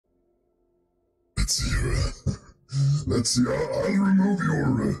Let's see here. Let's see. I'll remove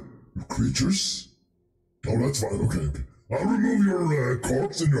your creatures. Oh, that's fine. Okay. I'll remove your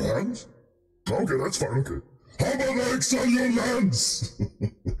corpse in your hand. Okay, that's fine. Okay. How about I exile your lands?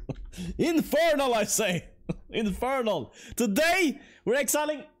 Infernal, I say. Infernal. Today, we're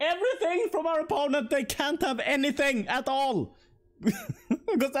exiling everything from our opponent. They can't have anything at all.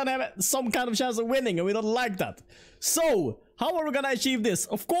 Because then they have some kind of chance of winning, and we don't like that. So, how are we gonna achieve this?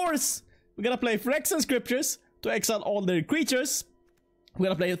 Of course, we're gonna play Phyrexian Scriptures to exile all their creatures. We're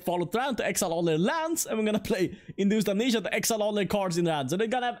gonna play Hallowed Fountain to exile all their lands, and we're gonna play Induced Amnesia to exile all their cards in their hand. So they're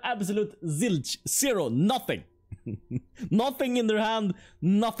gonna have absolute zilch, zero, nothing. Nothing in their hand,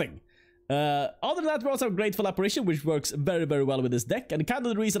 nothing. Other than that, we also have Grateful Apparition, which works very, very well with this deck. And kind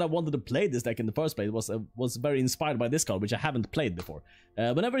of the reason I wanted to play this deck in the first place was very inspired by this card, which I haven't played before.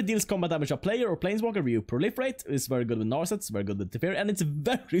 Whenever it deals combat damage to a player or planeswalker, you proliferate. It's very good with Narset, it's very good with Teferi, and it's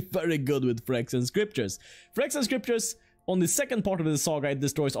very, very good with Phyrexian Scriptures. Phyrexian Scriptures, on the second part of the saga, it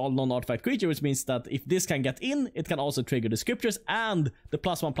destroys all non-artifact creatures, which means that if this can get in, it can also trigger the Scriptures, and the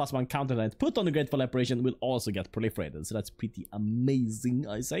 +1/+1 counter that it put on the Grateful Apparition will also get proliferated. So that's pretty amazing,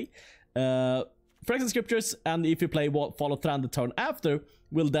 I say. Phyrexian Scriptures, and if you play Follow Thran the turn after,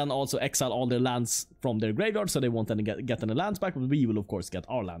 will then also exile all their lands from their graveyard, so they won't any get any lands back, but we will of course get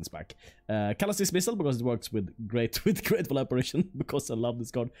our lands back. Callous Dismissal, because it works with Grateful Apparition, because I love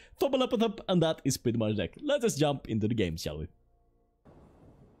this card. Fblthp, and that is pretty much the deck. Let us jump into the game, shall we?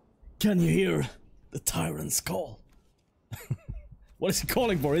 Can you hear the tyrant's call? What is he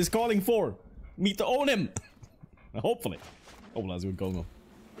calling for? He's calling for me to own him! Hopefully. Oh, that's what's going on.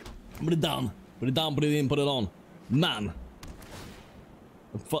 Put it down, put it down, put it in, put it on. Man.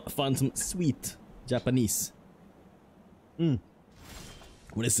 Find some sweet Japanese.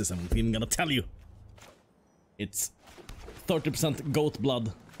 What is this? I'm even gonna tell you. It's 30% goat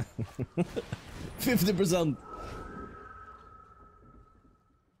blood. 50%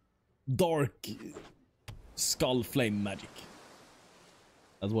 dark skull flame magic.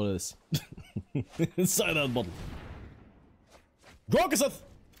 That's what it is. Inside that bottle. Drokaseth!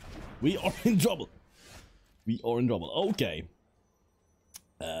 We are in trouble. We are in trouble. Okay.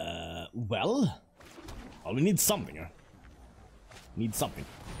 Well, we need something here. Need something.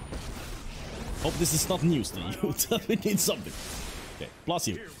 Hope this is not news to you. That we need something. Okay, plus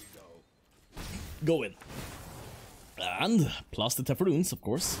you. Go in. And plus the Teferunes, of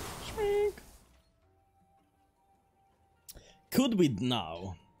course. Could we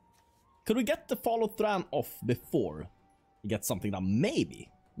now? Could we get the Follow Thran off before we get something done? Maybe.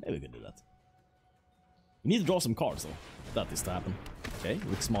 Maybe we can do that. We need to draw some cards though. That is to happen. Okay,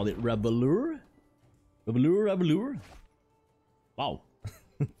 Rick Smalley, Raveler. Raveler. Wow.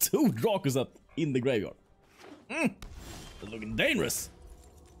 2 Drokaseth in the graveyard. That's looking dangerous.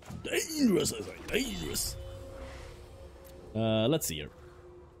 Dangerous, I say. Dangerous. Let's see here.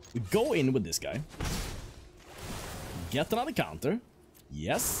 We go in with this guy. Get another counter.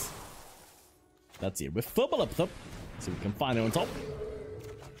 Yes. Let's see. We Fblthp, so we can find it on top.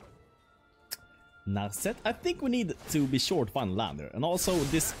 Narset. I think we need to be sure to find a land there. And also,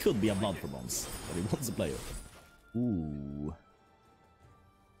 this could be a blood for bombs that he wants to play with. Ooh.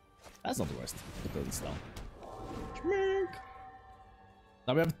 That's not the worst. Put this down.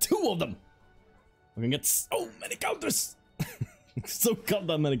 Now we have 2 of them. We can get so many counters. So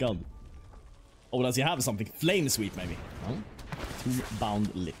goddamn many counters. Oh, does he have something? Flame Sweep, maybe. Huh?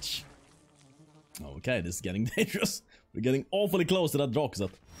 2-bound Lich. Okay, this is getting dangerous. We're getting awfully close to that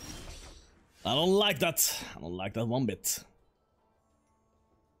Drokaseth. I don't like that. I don't like that one bit.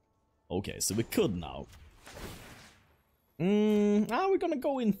 Okay, so we could now. We're gonna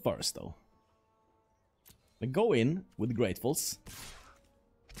go in first, though. We go in with Gratefuls.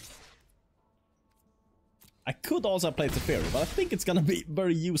 I could also play Teferi, but I think it's gonna be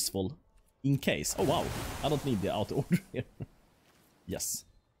very useful in case. Oh wow, I don't need the auto order here. Yes.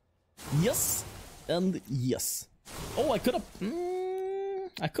 Yes, and yes. Oh, I could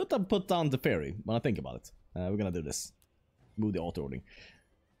have put down the Teferi when I think about it. We're gonna do this. Move the auto ordering.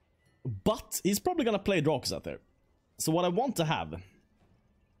 But he's probably gonna play Drokaseth out there. So what I want to have...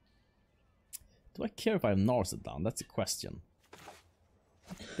 Do I care if I have Narset down? That's a question.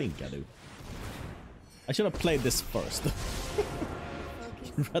 I think I do. I should have played this first.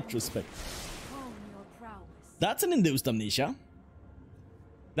 In retrospect. That's an Induced Amnesia.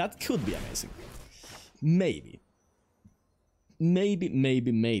 That could be amazing. Maybe. Maybe.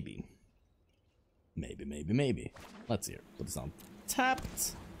 Let's see here. Put this on.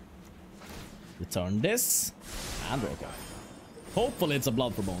 Tapped. Return this. And draw a card. Hopefully it's a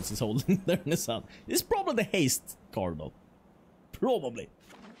Blood for Bones he's holding there in his hand. It's probably the haste card though. Probably.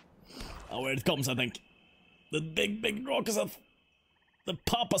 Oh, here it comes, I think. The big Dracoseth. The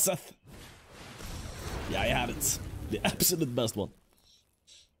Papa Seth. Yeah, I have it. The absolute best one.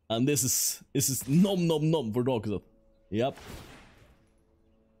 And this is nom for Dracoseth. Yep.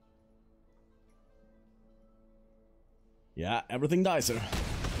 Yeah, everything dies here.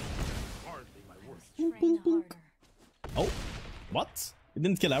 Oh, what? It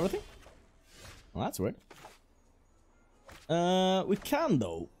didn't kill everything? Oh, that's weird. We can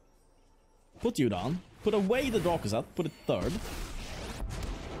though put you down, put away the Dracoseth, put it third.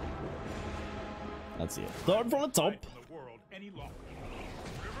 Let's see it. Third from the top.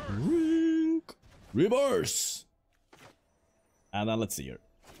 Reverse. And then let's see here.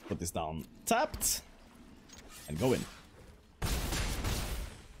 Put this down, tapped, and go in.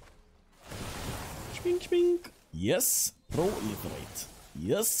 Spink, spink. Yes, proliferate.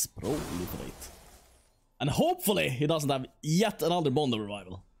 Yes, proliferate. And hopefully he doesn't have yet another Bond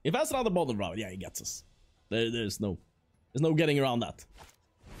revival. If that's another Bond revival, yeah, he gets us. There's no getting around that.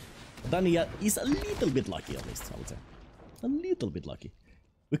 Then he's a little bit lucky, at least, I would say. A little bit lucky.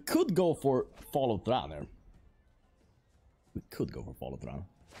 We could go for Fall of Thran here. We could go for Fall of Thran.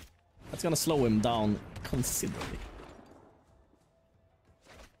 That's gonna slow him down considerably.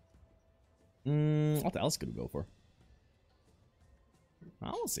 What else could we go for?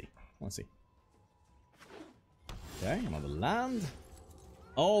 We'll see. We'll see. Okay, another land.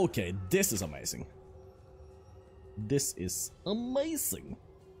 Okay, this is amazing. This is amazing.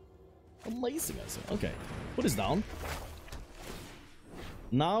 Amazing, I say. Okay, put this down.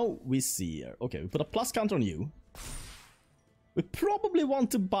 Now we see here. Okay, we put a plus counter on you. We probably want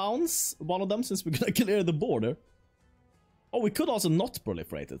to bounce one of them since we're gonna clear the border. Oh, we could also not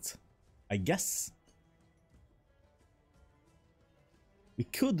proliferate it, I guess. We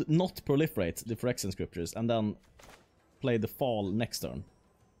could not proliferate the Phyrexian Scriptures and then play the fall next turn.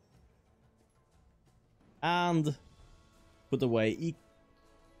 And put away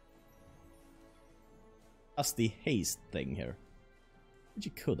as the haste thing here. Which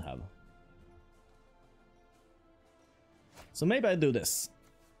you could have. So maybe I do this.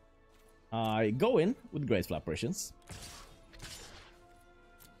 I go in with Grateful Apparitions.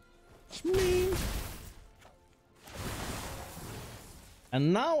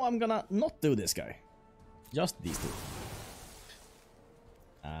 And now I'm gonna not do this guy. Just these two.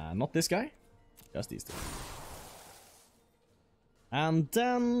 Not this guy. Just these two. And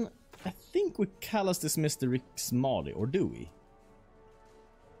then I think we Callous Dismiss the Rixmadi, or do we?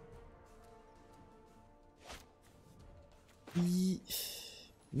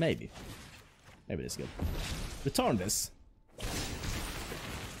 Maybe. Maybe this is good. Return this.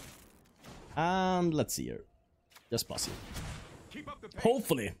 And let's see here. Just plus you.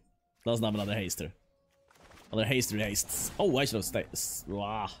 Hopefully doesn't have another haster. Another hastes. Oh, I should have stayed.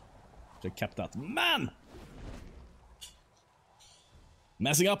 Wow. Should have kept that. Man!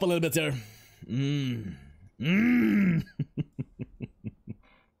 Messing up a little bit here.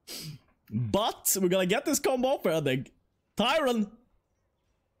 But we're gonna get this combo up here, I think. Tyron!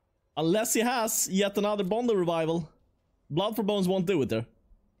 Unless he has yet another Bondo revival. Blood for Bones won't do it there.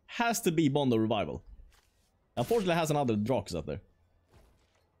 Has to be Bondo revival. Unfortunately, has another Drox up there.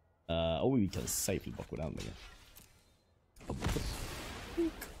 Oh, we can safely block with Endling.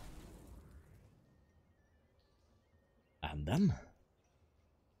 And then,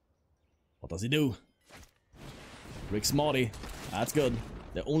 what does he do? Rixmadi. That's good.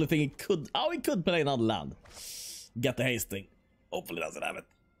 The only thing he could... Oh, he could play another land. Get the haste thing. Hopefully doesn't have it.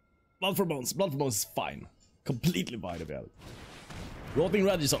 Blood for Bones. Blood for Bones is fine. Completely fine if you have it. Rotting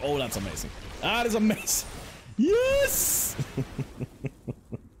Register. Oh, that's amazing. That is amazing. Yes!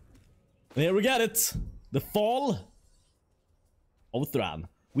 And here we get it. The fall of Thran.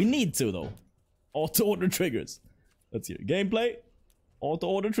 We need to, though. Auto-order triggers. Let's hear gameplay.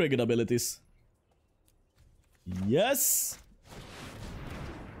 Auto-order triggered abilities. Yes!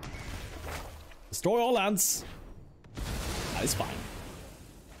 Destroy all lands. That is fine.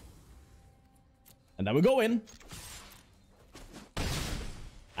 And then we go in.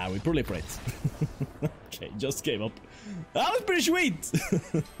 And we proliferate. Okay, just came up. That was pretty sweet!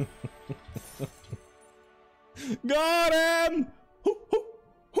 Got him! Hoo, hoo,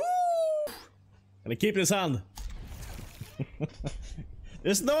 hoo. And I keep in his hand.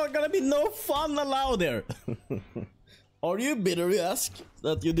 There's not gonna be no fun allowed there. Are you bitter, you ask,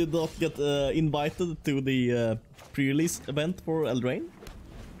 that you did not get invited to the pre-release event for Eldraine?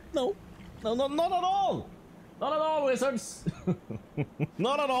 No. No, not at all! Not at all, wizards!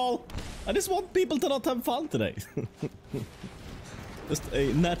 Not at all! I just want people to not have fun today. Just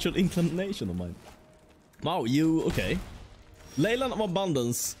a natural inclination of mine. Wow, you... okay. Leyland of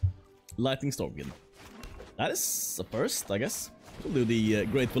Abundance. Lightning Storm Guild. That is a first, I guess. We'll do the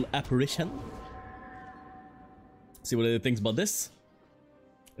Grateful Apparition. See what he thinks about this.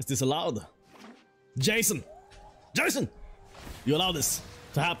 Is this allowed? Jason! Jason! You allow this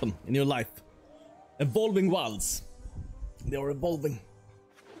to happen in your life. Evolving wilds. They are evolving.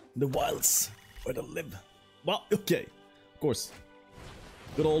 The wilds where they live. Well, okay. Of course.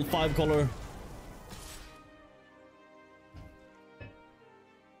 Good old 5-color.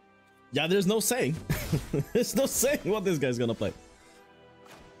 Yeah, there's no saying. There's no saying what this guy's gonna play.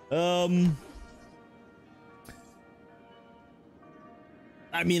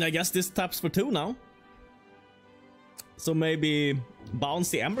 I mean, I guess this taps for 2 now. So maybe bounce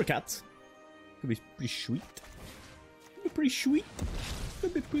the Ember Cat. Could be pretty sweet. Could be pretty sweet.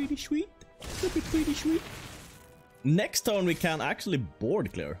 Could be pretty sweet. Could be pretty sweet. Next turn we can actually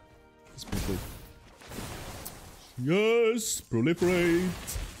board clear. That's pretty cool. Yes,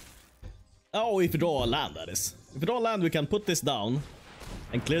 proliferate. Oh, if we draw a land, that is. If we draw a land, we can put this down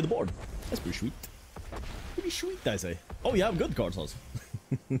and clear the board. That's pretty sweet. Pretty sweet, I say. Oh, you have good cards also.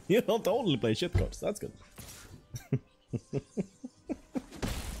 You don't only play shit cards. That's good.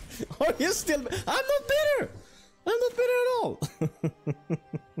 Are you still? I'm not bitter. I'm not bitter at all.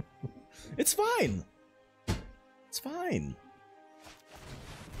 It's fine. It's fine.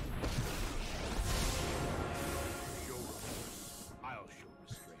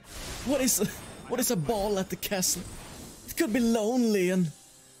 What is a ball at the castle? It could be lonely and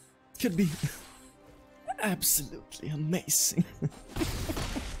it could be absolutely amazing.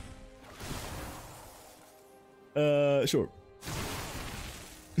 Sure.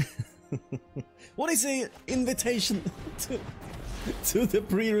 What is an invitation to the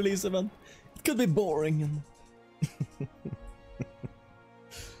pre-release event? It could be boring and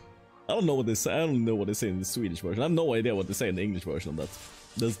I don't know what they say. I don't know what they say in the Swedish version. I have no idea what they say in the English version of that.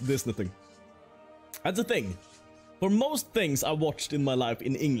 This the thing. That's the thing. For most things I watched in my life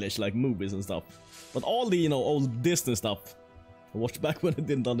in English, like movies and stuff, but all the, you know, old Disney stuff I watched back when I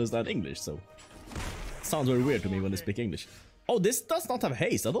didn't understand English, so it sounds very weird to me when they speak English. Oh, this does not have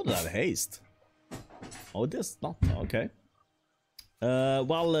haste. I thought it had haste. Oh, it does not. Okay.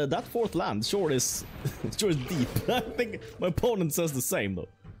 Well, that 4th land sure is sure is deep. I think my opponent says the same though.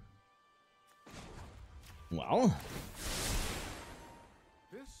 Well,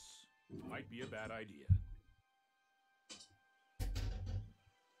 this might be a bad idea.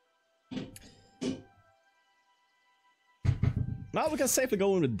 Now we can safely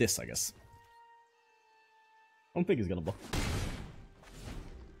go in with this, I guess. I don't think he's gonna block.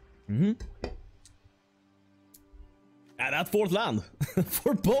 And that 4th land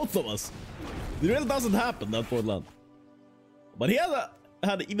for both of us. It really doesn't happen, that 4th land. But he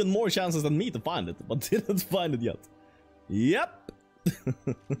had even more chances than me to find it, but didn't find it yet. Yep.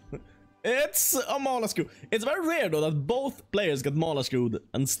 It's a mana screw. It's very rare though that both players got mana screwed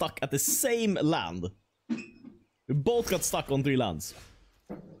and stuck at the same land. We both got stuck on 3 lands.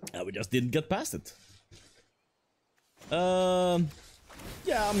 And we just didn't get past it. Yeah,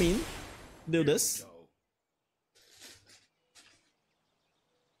 I mean, do this.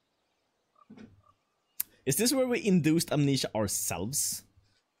 Is this where we induced amnesia ourselves?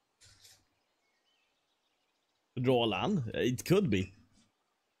 Draw a land? It could be.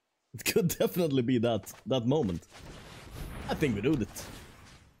 It could definitely be that moment. I think we do it.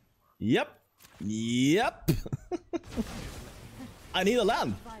 Yep. Yep. I need a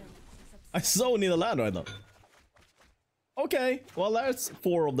land. I so need a land right now. Okay, well there's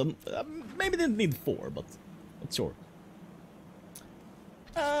 4 of them. Maybe didn't need 4, but sure.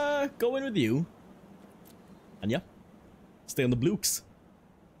 Go in with you. And yeah, stay on the blukes.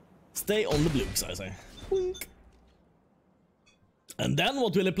 Stay on the blukes, I say. Wink. And then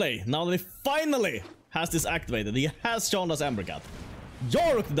what will he play? Now that he finally has this activated, he has shown us Ember Cat.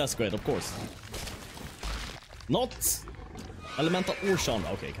 Yarok the Desecrate, of course. Not Elemental or Chandra.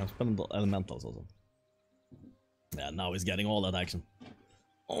 Okay, can spend Elementals also. Yeah, now he's getting all that action.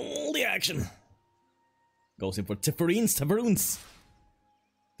 All the action. Goes in for Teferines.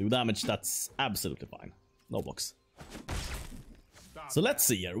 2 damage, that's absolutely fine. No blocks. So let's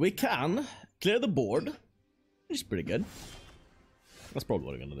see here. We can clear the board, which is pretty good. That's probably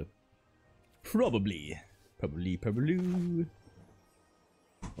what we're gonna do. Probably.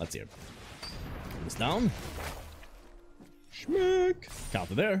 Let's see here. Put this down. Schmuck.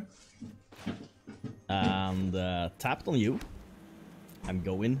 Counter there. And tapped on you. I'm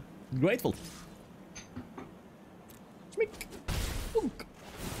going Grateful. Schmick. Boonk.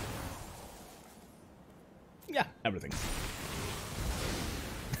 Yeah, everything.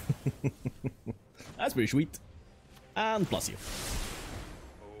 That's pretty sweet. And plus you.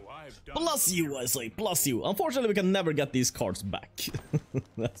 Oh, I I've done Plus you, I say, plus you. Unfortunately, we can never get these cards back.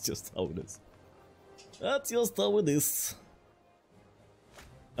 That's just how it is. That's just how it is.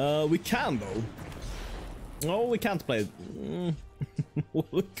 We can, though. No, we can't play it.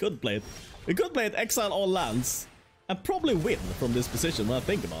 We could play it. We could play it, exile all lands, and probably win from this position when I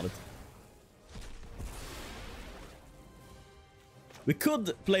think about it. We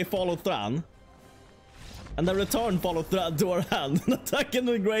could play Follow Thran, and then return Follow Thran to our hand, and attack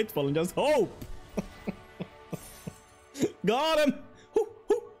into the Grateful, and just hope! Got him! Hoo,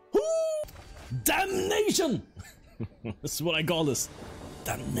 hoo, hoo. Damnation! That's what I call this.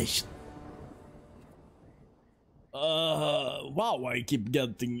 Damnation. Wow, I keep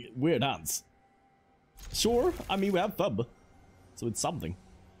getting weird hands. Sure, I mean, we have Fub, so it's something.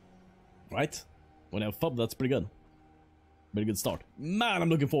 Right? When I have Fub, that's pretty good. Pretty good start. Man, I'm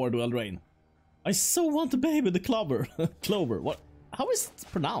looking forward to Eldraine. I so want to baby the Clover. Clover. What? How is it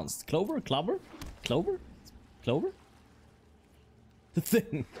pronounced? Clover? Clover? Clover? Clover? The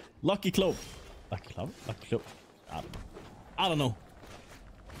thing. Lucky Clover. Lucky Clover? Lucky Clover. I don't know.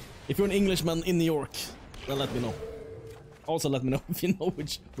 If you're an Englishman in New York, then let me know. Also let me know if you know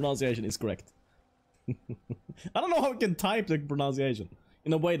which pronunciation is correct. I don't know how I can type the pronunciation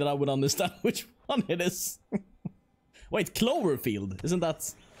in a way that I would understand which one it is. Wait, Cloverfield? Isn't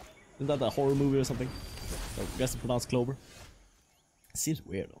that a horror movie or something? So I guess it's pronounced Clover. It seems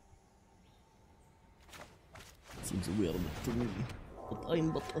weird though. It seems weird to me. But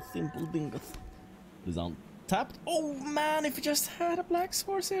I'm but a simple dingus. Is on tapped. Oh man, if you just had a black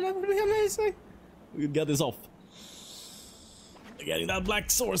source here, that would be amazing. We could get this off. We're getting that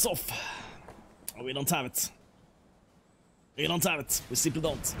black source off. Oh, we don't have it. We don't have it. We simply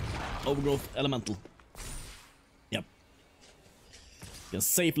don't. Overgrowth Elemental. Yep. We can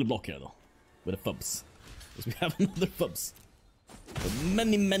safely block here though. With the Fubs. Because we have another Fubs.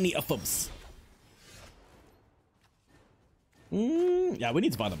 Many a Fubs. Yeah, we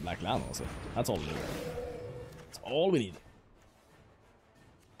need to find a black land also. That's all we need. That's all we need.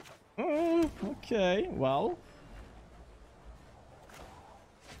 Okay, well.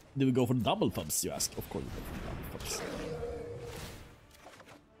 Do we go for double Fubs, you ask? Of course we go for double Fubs.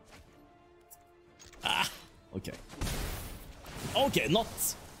 Ah, okay. Okay, not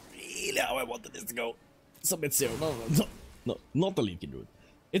really how I wanted this to go. Submit 0. No, not the Leaky Druid.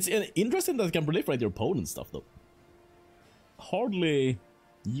 It's interesting that it can proliferate your opponent's stuff, though. Hardly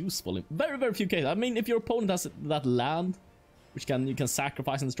useful in very few cases. I mean, if your opponent has that land, which you can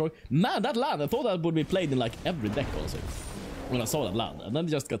sacrifice and destroy. Man, that land, I thought that would be played in like every deck also. When I saw that land, and then it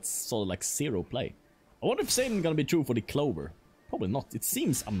just got sort of like 0 play. I wonder if same is gonna be true for the Clover. Probably not. It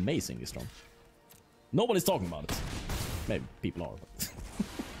seems amazingly strong. Nobody's talking about it. Maybe people are, but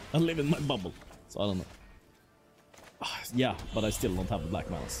I live in my bubble, so I don't know. Yeah, but I still don't have the black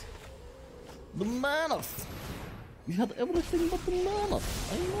manas. The manas! You had everything but the manas.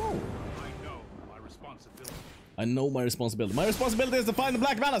 I know. I know my responsibility. I know my responsibility. My responsibility is to find the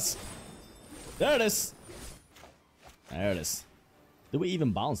black manas. There it is. There it is. Do we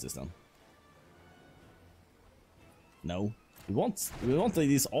even bounce this then? No. We want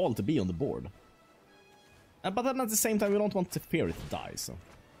these all to be on the board. But then at the same time, we don't want Teferi to die, so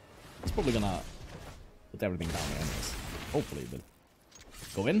it's probably gonna put everything down here anyways. Hopefully it will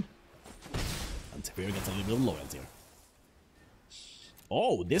go in. And Teferi gets a little bit of loyalty here.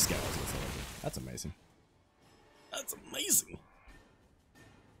 Oh, this guy also gets loyalty. That's amazing. That's amazing.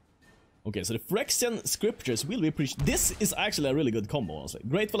 Okay, so the Phyrexian Scriptures will be appreciated. This is actually a really good combo, honestly.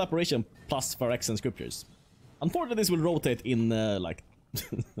 Grateful Apparition plus Phyrexian Scriptures. Unfortunately, this will rotate in, like,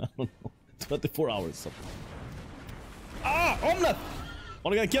 I don't know, 24 hours. So. Ah! Omelette! What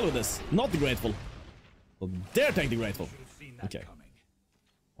are we gonna kill with this? Not the Grateful. Don't dare take the Grateful. Okay.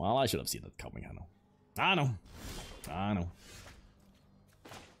 Well, I should have seen that coming, I know. I know.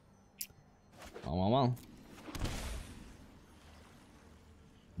 Well.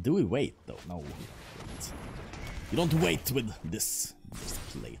 Do we wait though? No. You don't wait with this. Just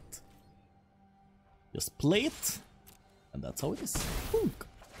play it. Just play it. And that's how it is.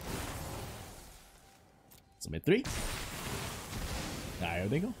 Submit 3. There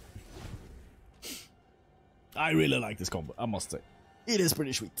they go. I really like this combo, I must say. It is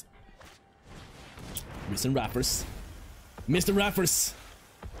pretty sweet. Risen Rappers. Mr. Rappers.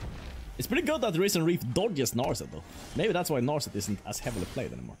 It's pretty good that Risen Reef dodges Narset though. Maybe that's why Narset isn't as heavily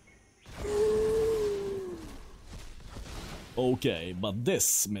played anymore. Okay, but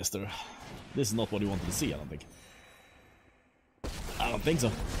this, mister. This is not what you wanted to see, I don't think. I don't think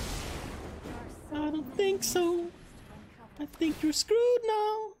so. I don't think so. I think you're screwed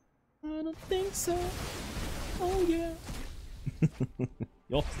now. I don't think so. Oh yeah.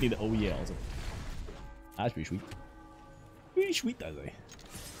 You also need the oh yeah also. That's pretty sweet. Pretty sweet, I say.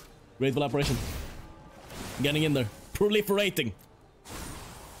 Grateful Apparition. Getting in there. Proliferating.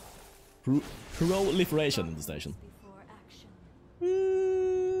 Proliferation in the station.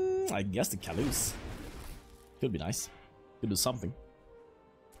 I guess the Callous. Could be nice. Could do something.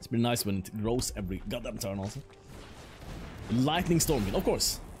 It's pretty nice when it grows every goddamn turn also. Lightning Storm, of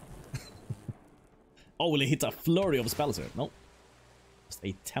course. Oh, will it hit a flurry of spells here? No. Just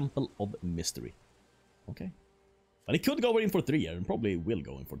a Temple of Mystery. Okay. But it could go in for 3 here, and probably will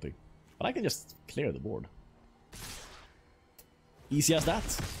go in for 3. But I can just clear the board. Easy as that.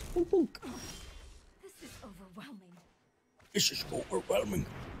 Boink, boink. This is overwhelming. This is overwhelming.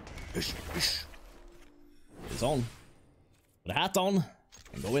 Ish. It's on. Put a hat on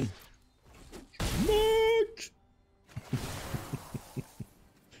and go in. March!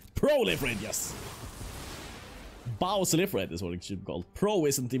 Proliferate, yes. Bowsiliferate is what it should be called. Pro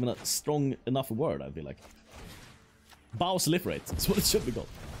isn't even a strong enough word, I feel like. Bowsiliferate is what it should be called.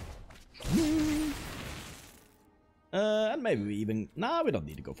 And maybe we even... Nah, we don't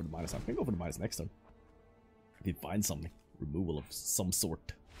need to go for the minus. I can go for the minus next turn. If we find something. Removal of some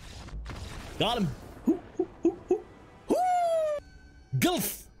sort. Got him!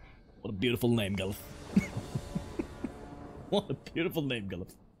 Gulf! What a beautiful name, Gulf. What a beautiful name, Gulf.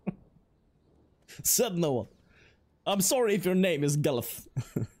 Said no one. I'm sorry if your name is Gulf.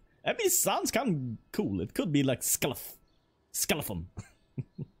 I mean, it sounds kind of cool. It could be like Scullf. Scullfon.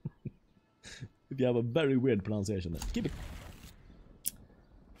 If you have a very weird pronunciation there. Keep it.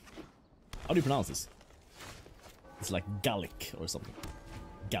 How do you pronounce this? It's like Gallic or something.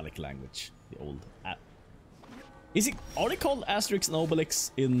 Gallic language. The old... Is it... Are they called Asterix and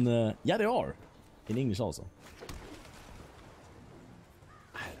Obelix in... yeah, they are. In English also.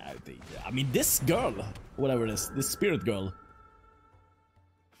 I mean, this girl, whatever it is, this spirit girl,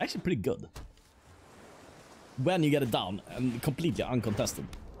 actually pretty good. When you get it down and completely uncontested.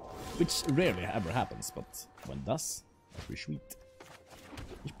 Which rarely ever happens, but when it does, that's pretty sweet.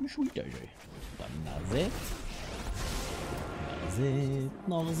 It's pretty sweet, I say. Narset.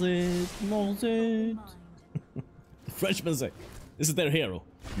 Narset. The Frenchmen say, this is their hero.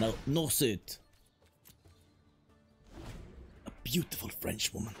 No, Narset. A beautiful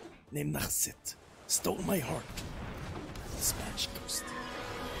French woman named Narset stole my heart. The Spanish coast.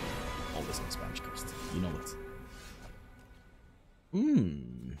 Always on the Spanish coast. You know it.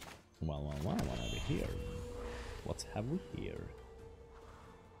 Well, what have we here? What have we here?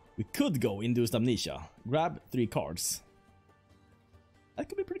 We could go Induced Amnesia. Grab 3 cards. That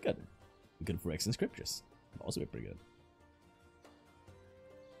could be pretty good. We could Phyrexian Scriptures. That would also be pretty good.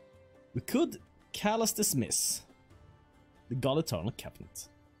 We could Callous Dismiss the God Eternal Cabinet.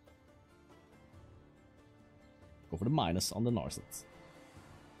 Go for the minus on the Narset.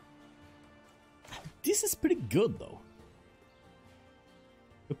 This is pretty good though.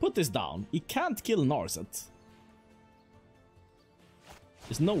 We put this down. He can't kill Narset.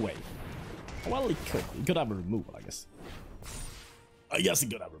 There's no way. Well, he could. He could have a removal, I guess. I guess he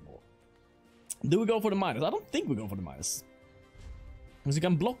could have a removal. Do we go for the minus? I don't think we go for the minus. Because you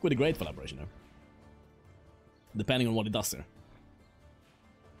can block with a Grateful Apparition here. Depending on what it does here.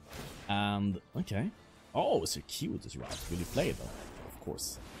 And, okay. Oh, so cute is right. Will you play it though? Of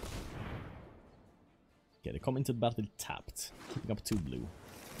course. Okay, they come into the battle tapped. Keeping up 2 blue.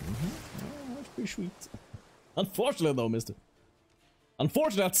 Oh, that's pretty sweet. Unfortunately though, mister.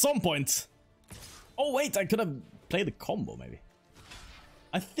 Unfortunately at some point. Oh wait, I could have played the combo maybe.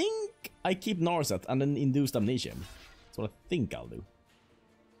 I think I keep Narset and then Induced Amnesia. That's what I think I'll do.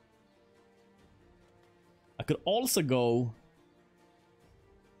 I could also go...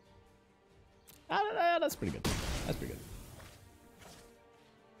 that's pretty good. That's pretty good.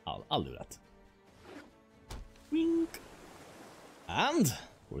 I'll do that. Wink. And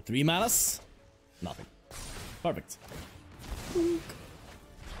for 3 manas, nothing. Perfect. Wink.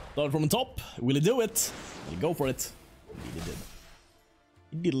 Start from the top. Will he do it? Will he go for it? Indeed he did.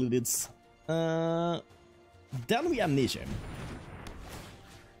 He did. Then we Amnesia him.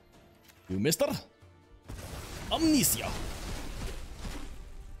 You mister. Amnesia.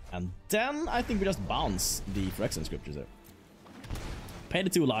 And then I think we just bounce the Phyrexian Scriptures here. Pay the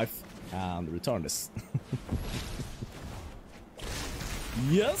 2 life and return this.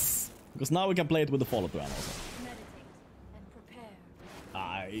 Yes! Because now we can play it with the Fall of Thran also.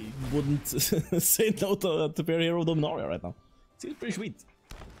 I wouldn't say no to Teferi Hero Dominaria right now. Seems pretty sweet.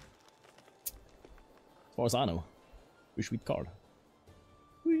 As far as I know. Pretty sweet card.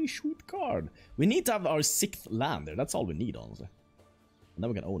 Pretty sweet card. We need to have our 6th land there. That's all we need, honestly. And then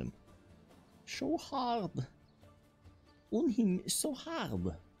we can own him. So hard. on him so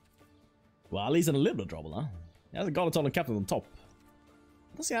hard? Well, at least in a little bit of trouble, huh? He has a Godless Captain on top.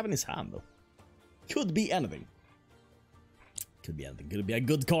 What does he have in his hand, though? Could be anything. Could be anything. Could it be a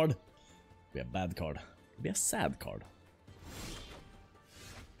good card? Could be a bad card. Could be a sad card.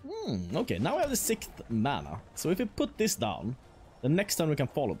 Okay, now we have the 6th mana. So if we put this down, the next time we can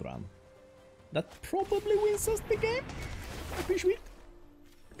follow Thran. That probably wins us the game. That'd be sweet.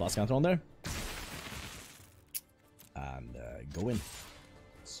 Plus counter on there. And go in.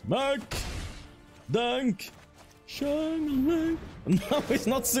 Smack! Dunk! Shang. No, he's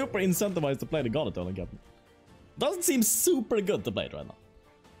not super incentivized to play the Godless Captain. Doesn't seem super good to play it right now.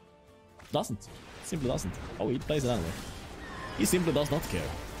 Doesn't. Simply doesn't. Oh, he plays it anyway. He simply does not care.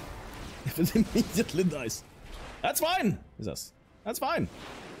 If it immediately dies. That's fine, he says. That's fine.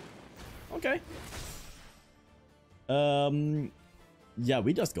 Okay. Yeah,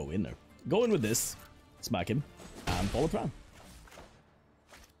 we just go in there. Go in with this. Smack him. And follow Thran.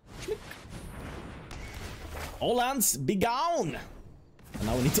 All lands, be gone! And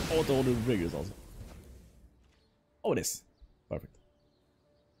now we need to auto the triggers also. Oh, it is. Perfect.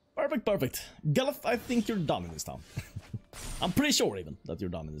 Perfect, perfect. Galuf, I think you're done in this town. I'm pretty sure even that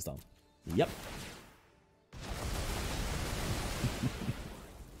you're done in this town. Yep.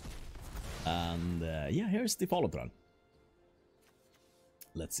 And yeah, here's the follow Thran.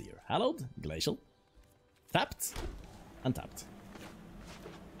 Let's see here. Hallowed, Glacial. Tapped. And tapped.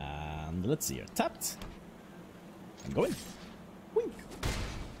 And let's see here. Tapped. I'm going. Wink.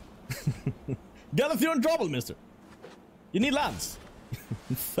 Galuf, you're in trouble, mister. You need lands.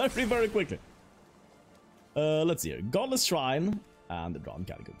 Very, very quickly. Let's see here. Godless Shrine and the Drowned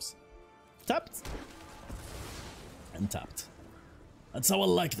Catacombs. Tapped. And tapped. That's how I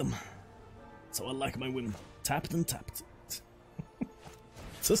like them. That's how I like my women. Tapped and tapped.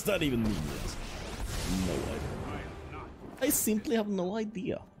 Does that even mean this? No idea. I simply have no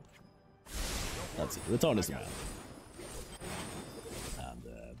idea. That's it. Return this man. And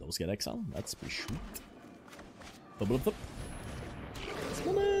those get exiled. That's pretty sweet. Fblthp.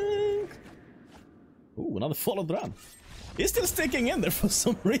 Ooh, another follow Thran. He's still sticking in there for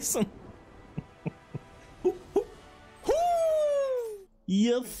some reason.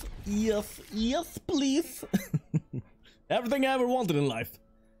 Yes, yes, yes, please. Everything I ever wanted in life.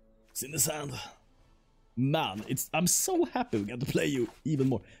 It's in the sand. Man, I'm so happy we get to play you even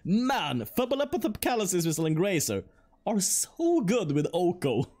more. Man, Fblthp, Callous Dismissal, and Grazer are so good with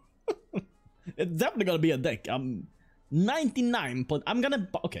Oko. It's definitely gonna be a deck. I'm 99, but I'm gonna...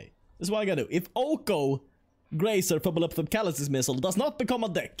 Okay, this is what I gotta do. If Oko, Grazer, Fblthp, Callous Dismissal does not become a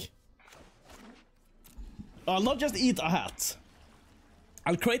deck, I'll not just eat a hat.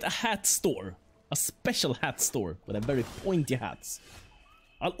 I'll create a hat store. A special hat store with a very pointy hats.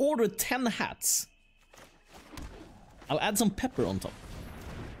 I'll order 10 hats. I'll add some pepper on top.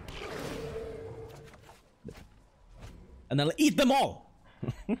 And I'll eat them all.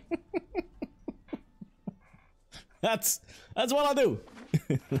 That's what I'll do.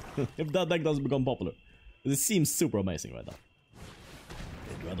 If that deck doesn't become popular. It seems super amazing right now.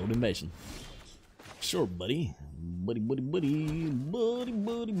 Dreaded Invasion. Sure, buddy. Buddy.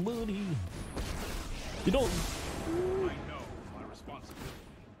 You don't... I know my responsibility.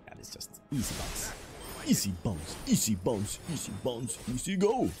 That is just easy bounce. Easy bounce, easy bounce, easy bounce, easy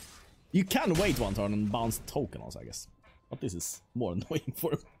go. You can wait one turn and bounce token also, I guess. But this is more annoying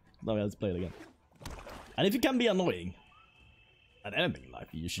for him. Now he has to play it again. And if you can be annoying at anything in life,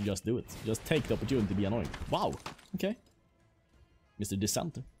 you should just do it. Just take the opportunity to be annoying. Wow. Okay. Mr.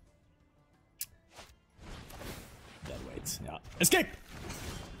 Dissenter. Dead weight. Yeah. Escape!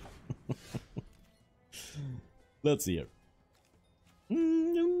 Let's see here.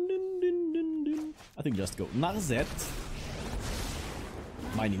 I think just go Narset.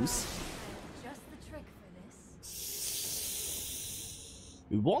 My news. Just the trick for this.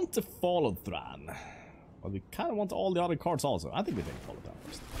 We want to follow Thran, but we kind of want all the other cards also. I think we take follow Thran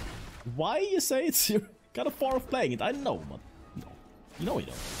first. Why you say it's you're kind of far off playing it? I know, but no, you know you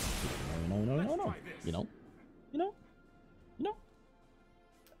don't. No. You know.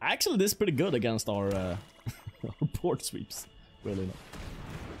 Actually, this is pretty good against our, our board sweeps. Really not.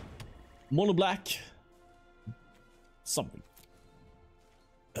 Mono black. Something.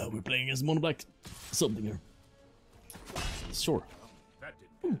 We're playing as mono black. Something here. Sure. That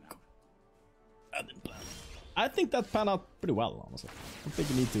didn't pan out. That didn't plan. I think that panned out pretty well, honestly. I don't think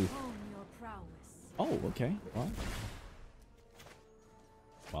you need to. Own your prowess. Oh, okay.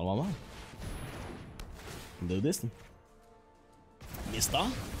 Well. Do this then. Mister.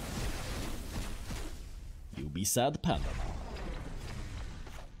 You be sad panda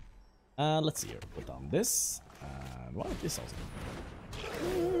now. Let's see here. Put down this. And what is this also?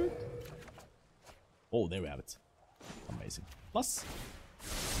 Oh, there we have it. Amazing. Plus.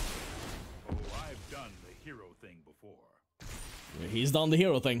 Oh, I've done the hero thing before. He's done the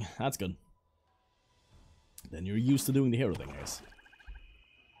hero thing. That's good. Then you're used to doing the hero thing, I guess.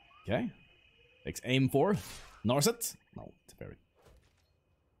 Okay. Takes aim for Narset. No, Teferi.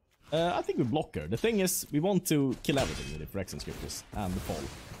 I think we block her. The thing is, we want to kill everything with the Phyrexian Scriptures and the fall.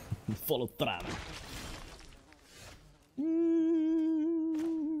 The fall of Thran.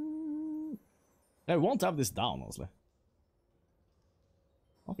 I want to have this down, honestly.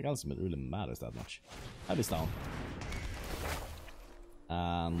 Nothing else really matters that much. Have this down.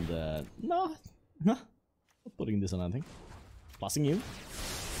 And, no. Not putting this on anything. Plussing you.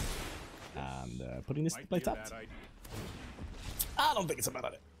 And putting this to play tapped. I don't think it's a bad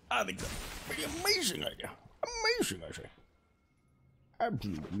idea. I think that's an amazing idea. Amazing, I say.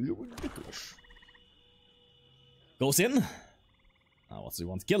 Absolutely ridiculous. Goes in. Now, what's he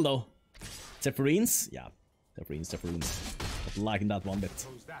want to kill, though? Teferines? Yeah. Teferines. Not liking that one bit.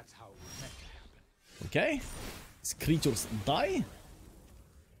 That's how it was meant to happen. Okay. These creatures die.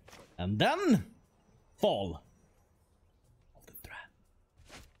 And then... fall. Of the Thran.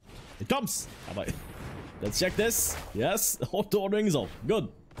 It comes! How about it? Let's check this. Yes, hot ordering is off. Good.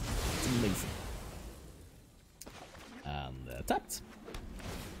 It's amazing. And tapped.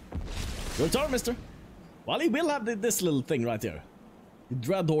 Your turn, mister. Well, he will have this little thing right here. The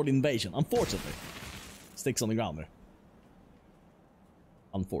Dreadhorde Invasion, unfortunately. Sticks on the ground there.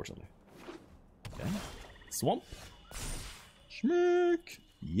 Unfortunately. Okay. Swamp. Schmirk.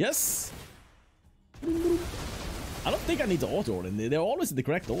 Yes. I don't think I need to auto-order. They're always in the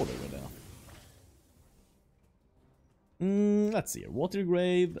correct order right now. Let's see here. Watery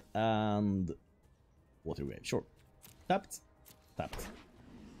Grave and... Watery Grave, sure. Tapped. Tapped.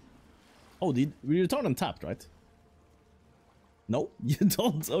 Oh, we return them tapped, right? No, you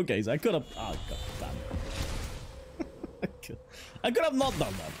don't? Okay, so I could have... Ah, god damn it. I could have not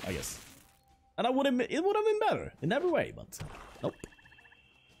done that, I guess. And it would have been better in every way, but... Nope.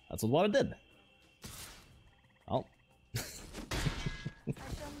 That's not what I did. Oh.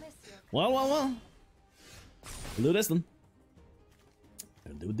 Well. We'll do this then.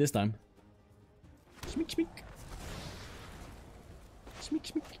 We'll do it this time. Schmeek.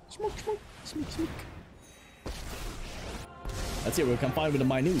 Let's see what we can find with the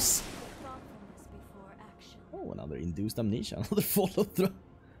minus. Oh, another Induced Amnesia, another Fall of Thran.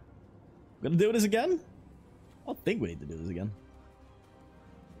 Gonna do this again? I think we need to do this again.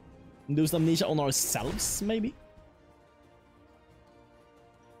 Induced Amnesia on ourselves, maybe?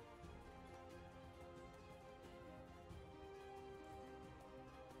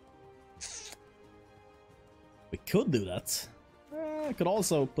 We could do that. I could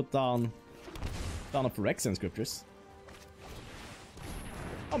also put down a Phyrexian Scriptures.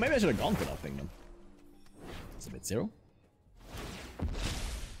 Oh, maybe I should have gone for that thing then. It's a bit zero.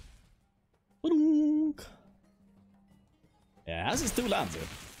 Yeah, it has his 2 lands here.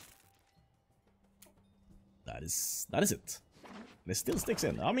 That is it. And it still sticks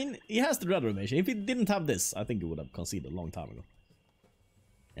in. I mean, he has the Dread Animation. If he didn't have this, I think he would have conceded a long time ago.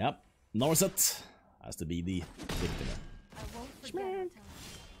 Yep. Narset has to be the victim. I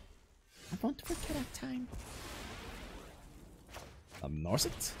won't forget that time.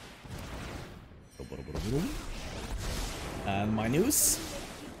 Narset. And my news.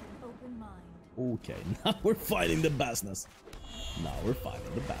 Okay, now we're fighting the Bassness. I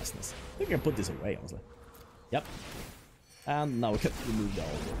think I can put this away, honestly. Yep. And now we can remove the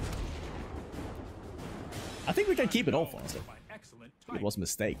altar. I think we can keep it off, honestly. It was a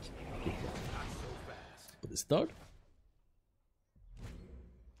mistake. Put this third.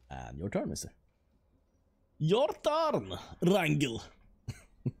 And your turn, mister. Your turn, Wrangle.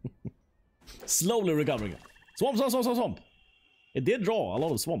 Slowly recovering. Swamp. It did draw a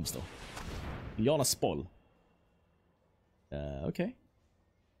lot of swamps, though. Liliana Spoil. Okay.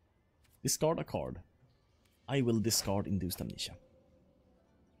 Discard a card. I will discard Induced Amnesia.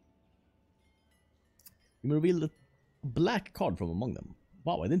 You may reveal a black card from among them.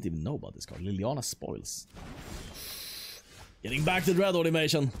 Wow, I didn't even know about this card. Liliana Spoils. Getting back to Dread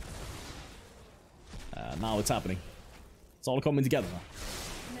Animation. Now it's happening. It's all coming together now.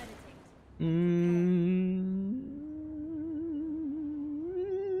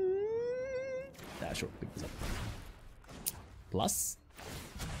 Yeah, sure. Pick this up. Plus.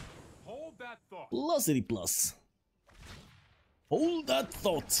 Hold that thought. Plusity plus. Hold that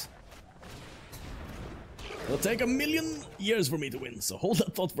thought. It'll take 1,000,000 years for me to win, so hold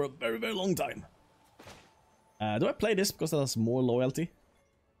that thought for a very, very long time. Do I play this because it has more loyalty?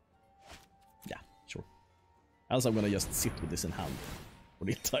 Yeah, sure. Else I'm gonna just sit with this in hand for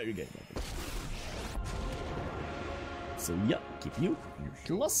the entire game, I think. So yeah, keep you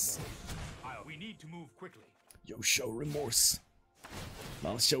plus. We need to move quickly. You show remorse.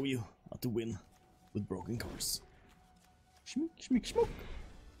 I'll show you how to win with broken cards. Schmick, schmick, schmuck.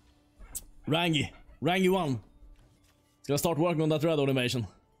 Rangi 1. It's gonna start working on that red animation.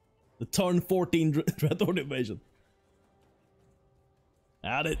 The turn 14 red animation.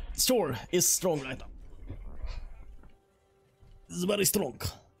 And it sure is strong right now. This is very strong.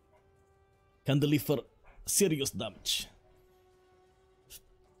 Can deliver serious damage.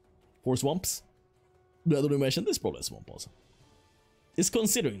 4 swamps. Red animation, this is probably a swamp also. Is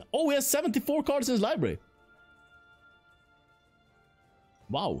considering. Oh, he has 74 cards in his library.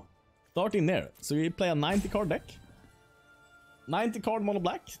 Wow. Starting there. So you play a 90 card deck. 90 card mono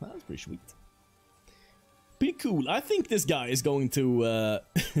black. That's pretty sweet. Pretty cool. I think this guy is going to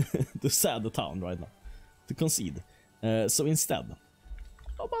to sad the town right now. To concede. So instead,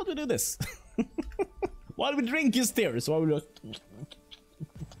 how about we do this? While we drink his tears, while we just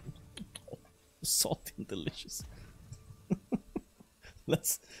salty and delicious.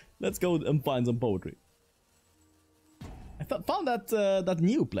 Let's go and find some poetry. I found that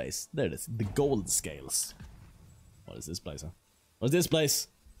new place. There it is. The Gold Scales. What is this place, huh? What's this place?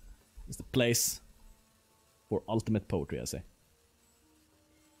 It's the place for ultimate poetry, I say.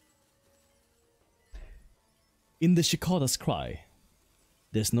 In the cicada's cry,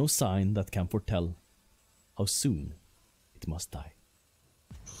 there's no sign that can foretell how soon it must die.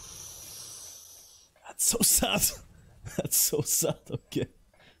 That's so sad. That's so sad, okay.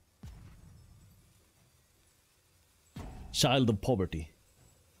 Child of poverty.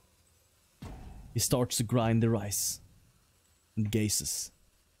 He starts to grind the rice and gazes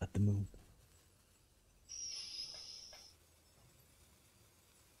at the moon.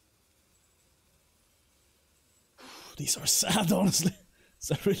 These are sad, honestly.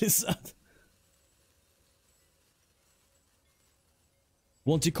 These are really sad.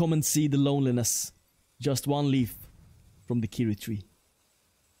 Won't you come and see the loneliness? Just one leaf from the kiri tree.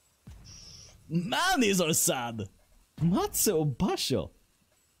 Man, these are sad. Matsu Basho.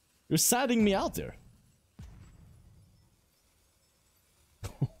 You're sadding me out there.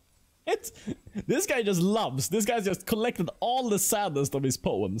 This guy just loves. This guy's just collected all the saddest of his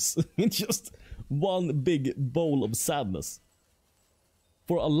poems in just one big bowl of sadness.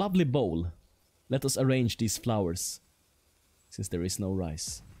 For a lovely bowl, let us arrange these flowers, since there is no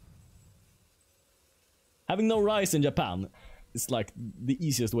rice. Having no rice in Japan is like the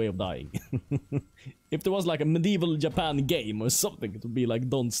easiest way of dying. If there was like a medieval Japan game or something, it would be like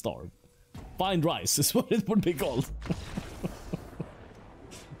Don't Starve. Find rice is what it would be called.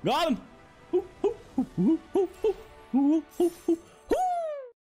 Got him!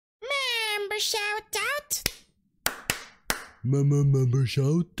 Member shout out! Member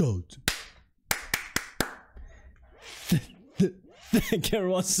shout out! Thank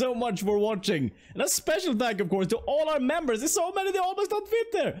everyone so much for watching. And a special thank, of course, to all our members. There's so many, they almost don't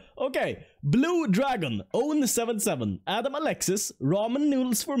fit there. Okay. Blue Dragon, Own77, Adam Alexis, Ramen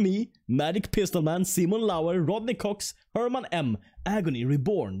Noodles for Me, Magic Pistolman, Simon Lauer, Rodney Cox, Herman M, Agony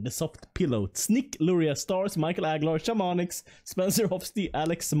Reborn, The Soft Pillow, Snick Luria Stars, Michael Aguilar, Shamanix, Spencer Hofsty,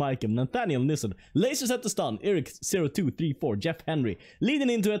 Alex Maikem, Nathaniel Nizzard, Laser Set to Stun, Eric0234, Jeff Henry, Leading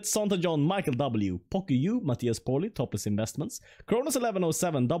Into It, Santa John, Michael W, Pocky U, Matthias Pauli, Topless Investments,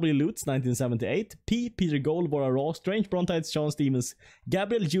 Kronos1107, W Lutz 1978, P, Peter Gold, Vora Raw, Strange Brontites, Sean Stevens,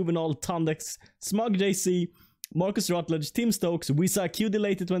 Gabriel Juvenal, Tundex, Smug JC, Marcus Rutledge, Tim Stokes, Wisa,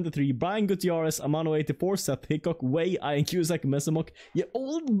 QDelated23, Brian Gutierrez, Amano84, Seth Hickok, Way, Ian Cusack, Mesamok, Ye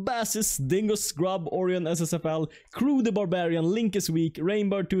Old Bassis, Dingo Scrub, Orion SSFL, Crew the Barbarian, Link is Weak,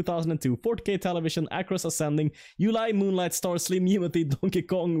 Rainbird 2002, 40K Television, Acros Ascending, Ulai Moonlight Star, Slim Unity, Donkey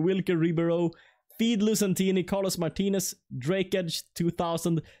Kong, Wilker Ribeiro, Feed Lucentini, Carlos Martinez, Drake Edge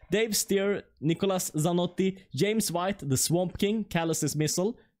 2000, Dave Steer, Nicolas Zanotti, James White, The Swamp King, Callous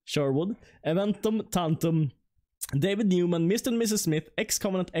Dismissal, Sherwood, Eventum Tantum, David Newman, Mr. and Mrs. Smith,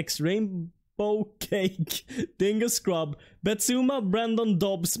 X-Covenant X, Rainbow Cake, Dingo Scrub, Betsuma, Brandon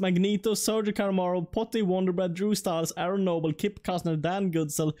Dobbs, Magneto, Sergio Caramaro, Potty Wonderbread, Drew Styles, Aaron Noble, Kip Kastner, Dan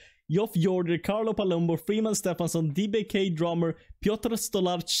Goodsell, Joff Jordi, Carlo Palumbo, Freeman Stefansson, DBK Drummer, Piotr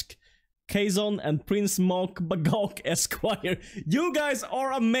Stolarczyk, Kazon, and Prince Monk Bagok Esquire. You guys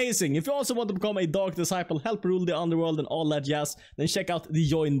are amazing! If you also want to become a Dark Disciple, help rule the underworld and all that jazz, then check out the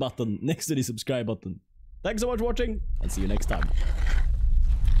join button next to the subscribe button. Thanks so much for watching, and see you next time.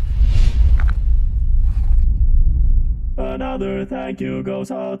 Another thank you goes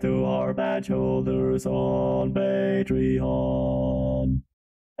out to our badge holders on Patreon.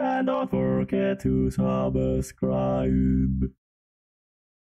 And don't forget to subscribe.